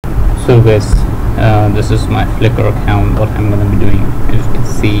So guys, this is my FLICKR account. What I'm gonna be doing, as you can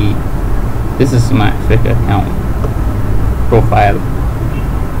see, this is my FLICKR account profile,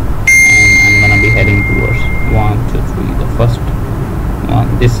 and I'm gonna be heading towards 1, 2, 3. The first one,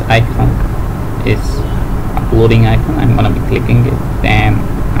 this icon is uploading icon. I'm gonna be clicking it, then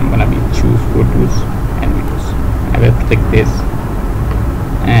I'm gonna be choose photos and videos. I will click this,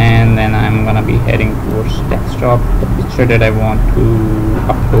 and then I'm gonna be heading towards desktop, the picture that I want to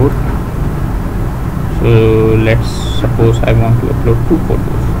upload. So let's suppose I want to upload 2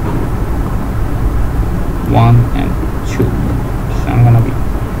 photos, 1 and 2. So I'm gonna be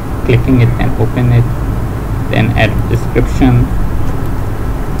clicking it and open it, then add description,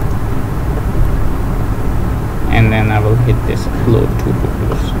 and then I will hit this upload 2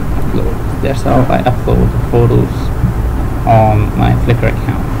 photos. Upload. That's how I upload photos on my FLICKR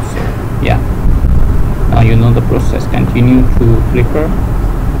account. So yeah, now you know the process. Continue to FLICKR,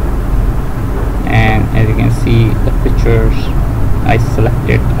 and as you can see, the pictures I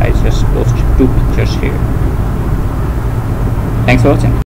selected, I just posted 2 pictures here. Thanks for watching.